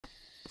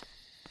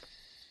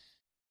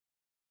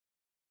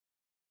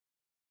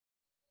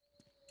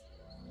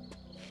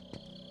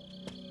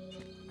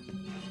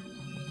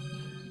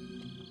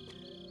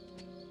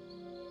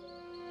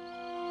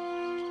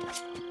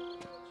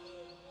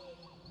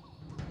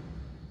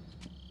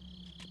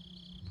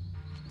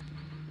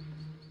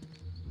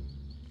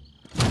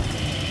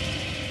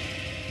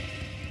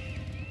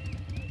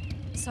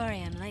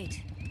Sorry I'm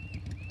late.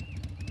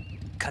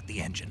 Cut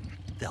the engine.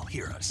 They'll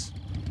hear us.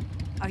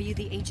 Are you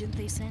the agent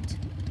they sent?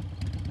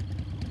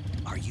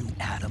 Are you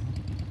Adam?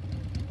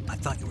 I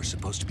thought you were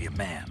supposed to be a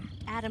man.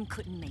 Adam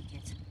couldn't make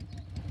it.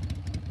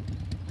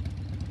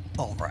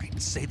 All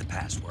right, say the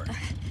password.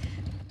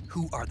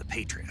 Who are the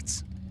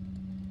Patriots?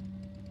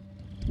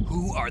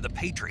 Who are the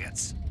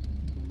Patriots?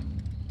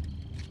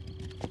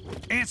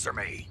 Answer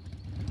me!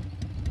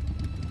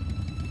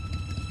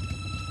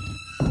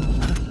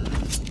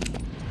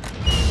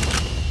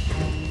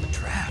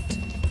 Trapped.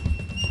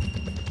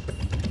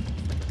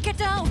 Get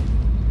down!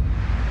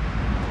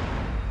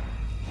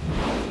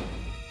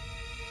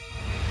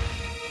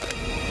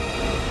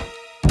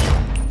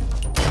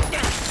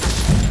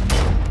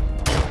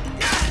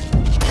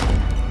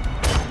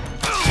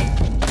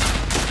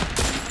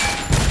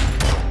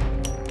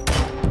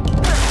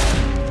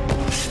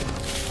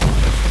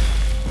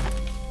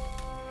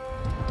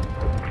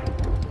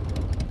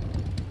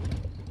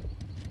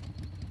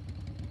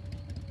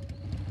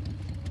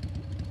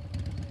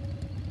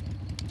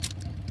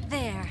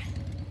 There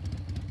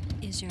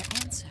is your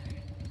answer.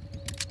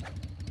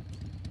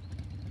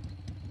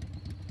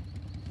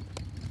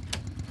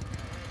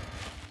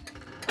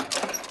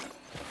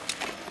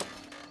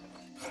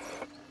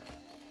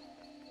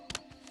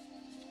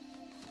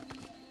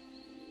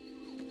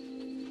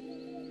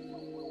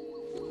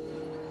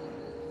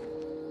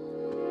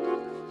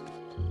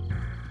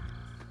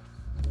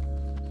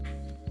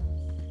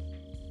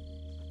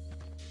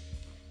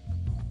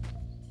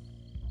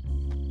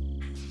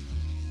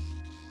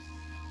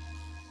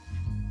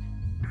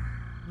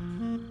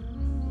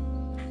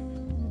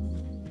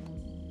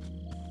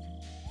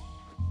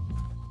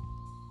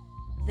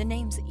 The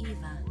name's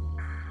EVA.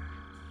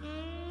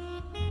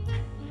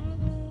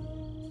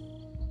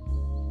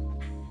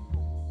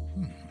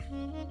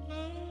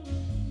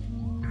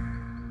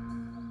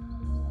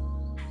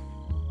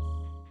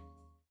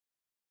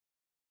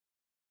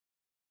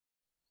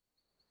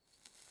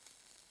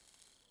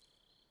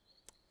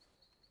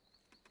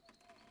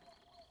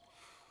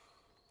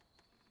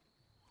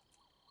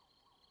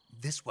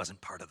 This wasn't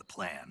part of the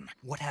plan.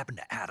 What happened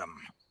to Adam?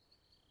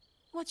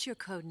 What's your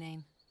code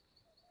name?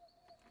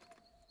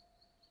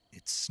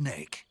 It's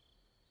Snake.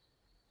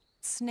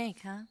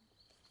 Snake, huh?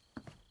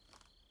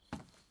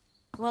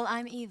 Well,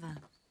 I'm EVA.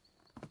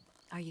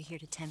 Are you here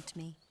to tempt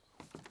me?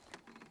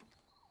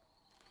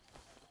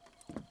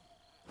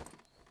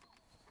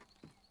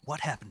 What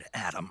happened to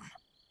Adam?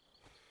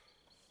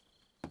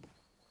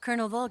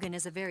 Colonel Volgan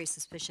is a very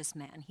suspicious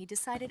man. He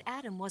decided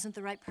Adam wasn't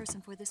the right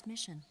person for this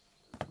mission.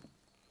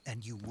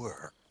 And you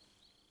were?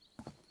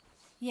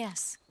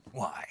 Yes,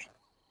 Why?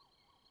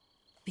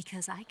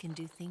 because I can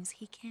do things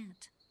he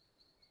can't.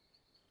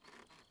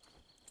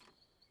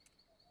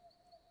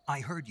 I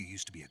heard you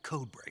used to be a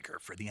codebreaker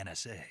for the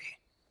NSA.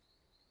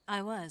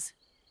 I was.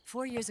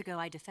 4 years ago,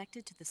 I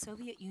defected to the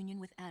Soviet Union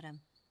with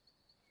Adam.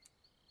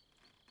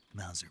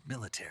 Mauser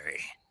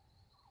military.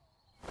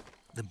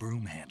 The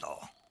broom handle.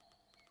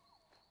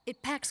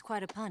 It packs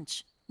quite a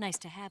punch. Nice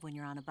to have when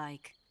you're on a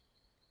bike.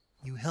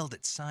 You held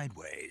it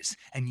sideways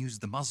and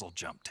used the muzzle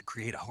jump to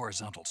create a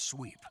horizontal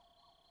sweep.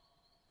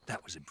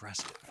 That was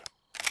impressive.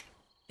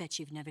 Bet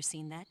you've never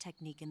seen that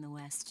technique in the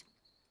West.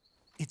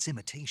 It's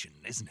imitation,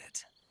 isn't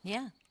it?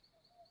 Yeah.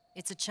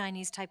 It's a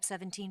Chinese Type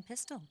 17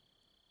 pistol.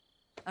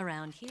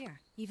 Around here,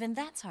 even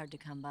that's hard to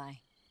come by.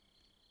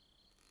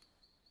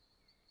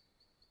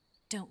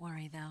 Don't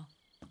worry, though.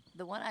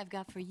 The one I've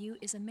got for you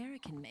is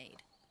American-made.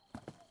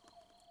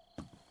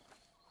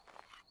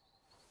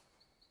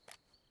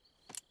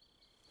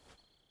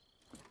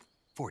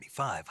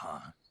 .45, huh?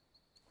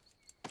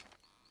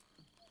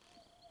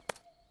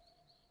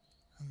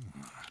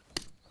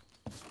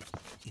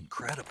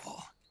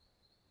 Incredible.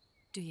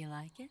 Do you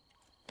like it?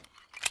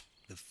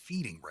 The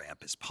feeding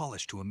ramp is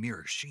polished to a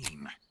mirror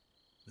sheen.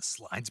 The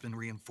slide's been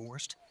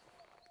reinforced,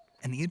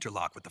 and the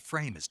interlock with the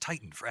frame is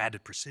tightened for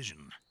added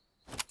precision.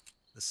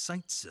 The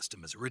sight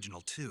system is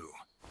original too.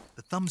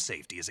 The thumb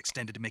safety is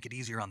extended to make it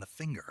easier on the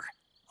finger.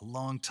 A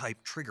long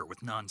type trigger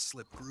with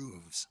non-slip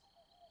grooves.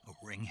 A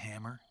ring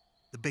hammer.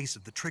 The base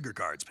of the trigger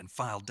guard's been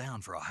filed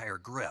down for a higher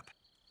grip.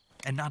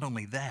 And not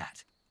only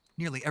that,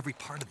 nearly every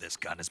part of this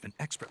gun has been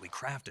expertly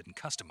crafted and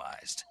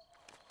customized.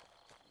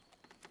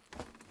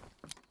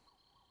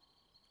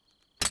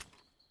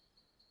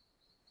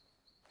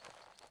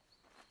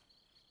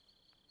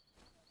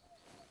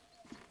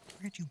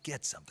 Where'd you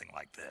get something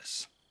like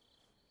this?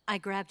 I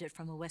grabbed it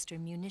from a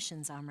Western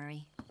munitions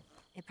armory.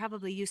 It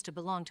probably used to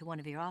belong to one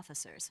of your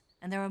officers,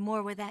 and there are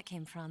more where that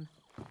came from.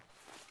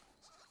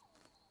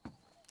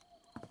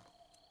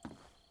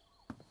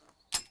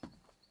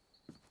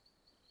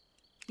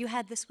 You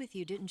had this with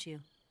you, didn't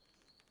you?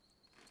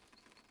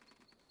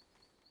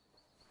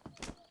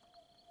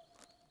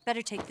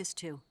 Better take this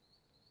too.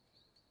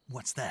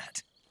 What's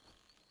that?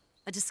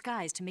 A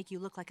disguise to make you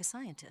look like a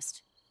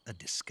scientist. A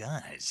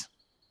disguise?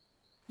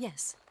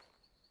 Yes.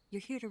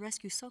 You're here to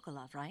rescue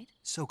Sokolov, right?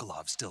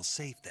 Sokolov's still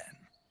safe then?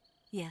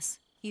 Yes.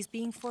 He's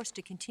being forced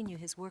to continue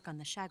his work on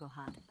the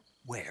Shagohod.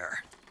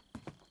 Where?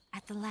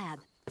 At the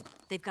lab.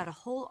 They've got a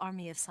whole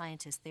army of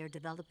scientists there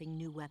developing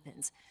new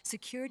weapons.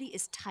 Security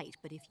is tight,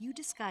 but if you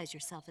disguise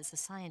yourself as a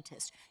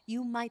scientist,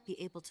 you might be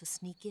able to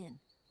sneak in.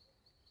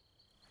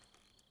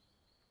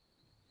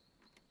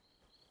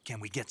 Can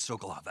we get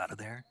Sokolov out of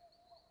there?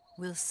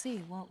 We'll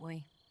see, won't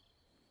we?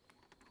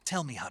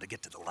 Tell me how to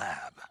get to the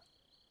lab.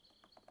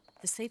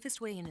 The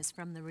safest way in is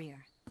from the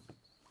rear.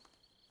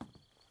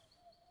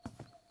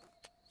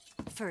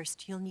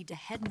 First, you'll need to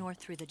head north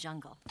through the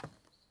jungle.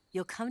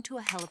 You'll come to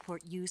a heliport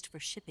used for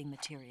shipping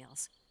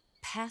materials.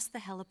 Pass the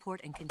heliport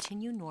and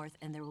continue north,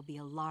 and there will be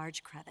a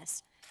large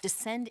crevice.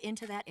 Descend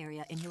into that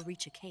area and you'll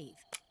reach a cave.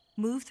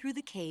 Move through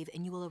the cave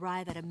and you will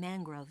arrive at a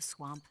mangrove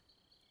swamp.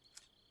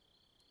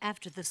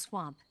 After the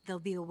swamp,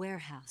 there'll be a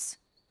warehouse.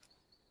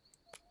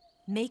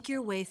 Make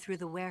your way through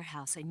the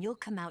warehouse and you'll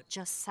come out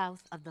just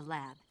south of the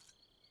lab.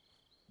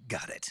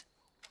 Got it.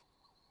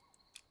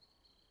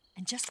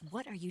 And just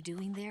what are you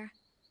doing there?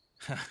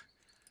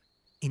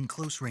 In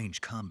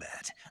close-range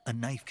combat, a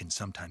knife can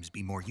sometimes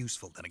be more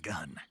useful than a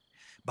gun.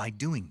 By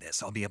doing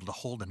this, I'll be able to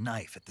hold a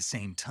knife at the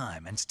same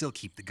time and still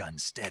keep the gun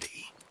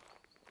steady.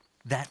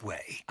 That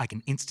way, I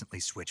can instantly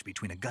switch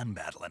between a gun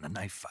battle and a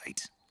knife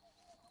fight.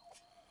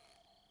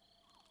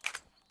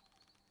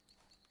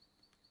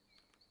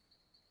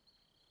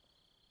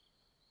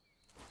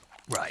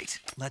 Right,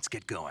 let's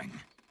get going.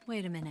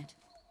 Wait a minute.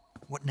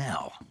 What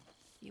now?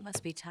 You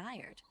must be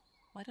tired.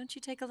 Why don't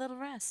you take a little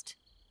rest?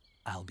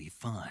 I'll be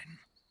fine.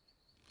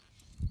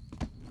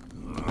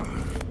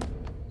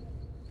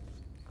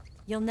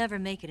 You'll never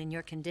make it in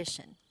your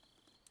condition.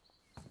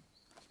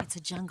 It's a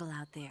jungle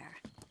out there.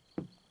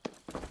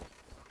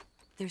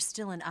 There's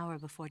still an hour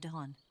before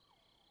dawn.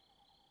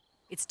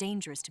 It's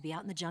dangerous to be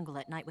out in the jungle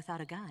at night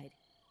without a guide.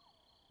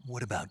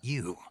 What about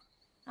you?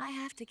 I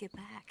have to get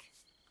back.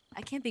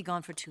 I can't be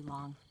gone for too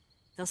long.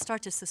 They'll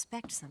start to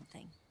suspect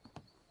something.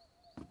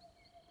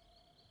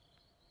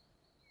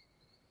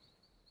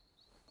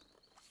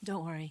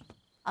 Don't worry.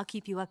 I'll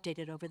keep you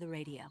updated over the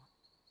radio.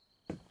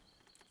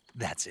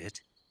 That's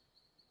it?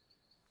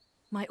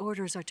 My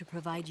orders are to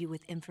provide you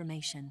with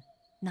information,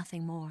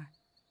 nothing more.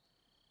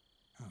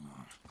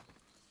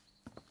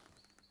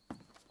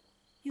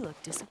 You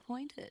look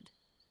disappointed.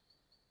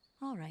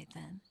 All right,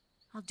 then.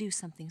 I'll do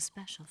something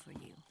special for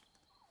you.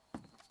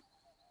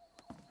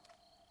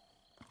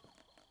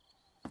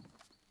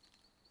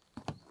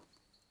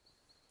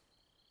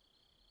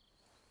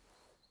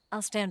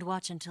 I'll stand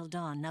watch until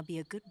dawn. Now be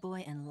a good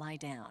boy and lie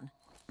down.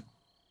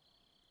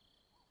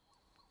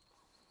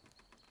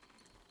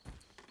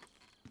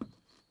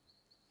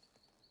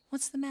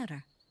 What's the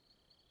matter?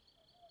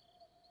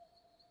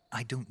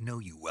 I don't know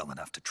you well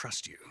enough to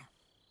trust you.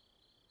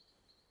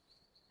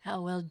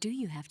 How well do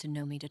you have to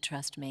know me to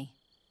trust me?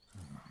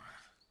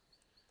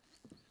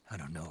 I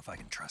don't know if I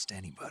can trust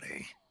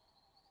anybody.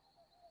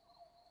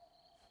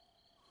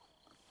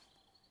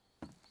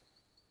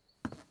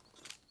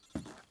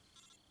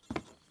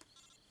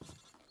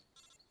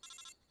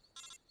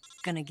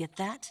 Gonna get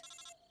that?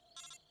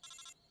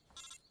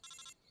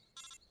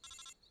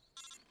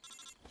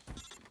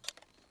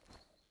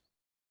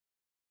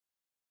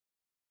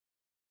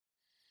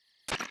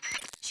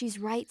 She's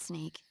right,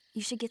 Snake.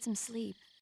 You should get some sleep.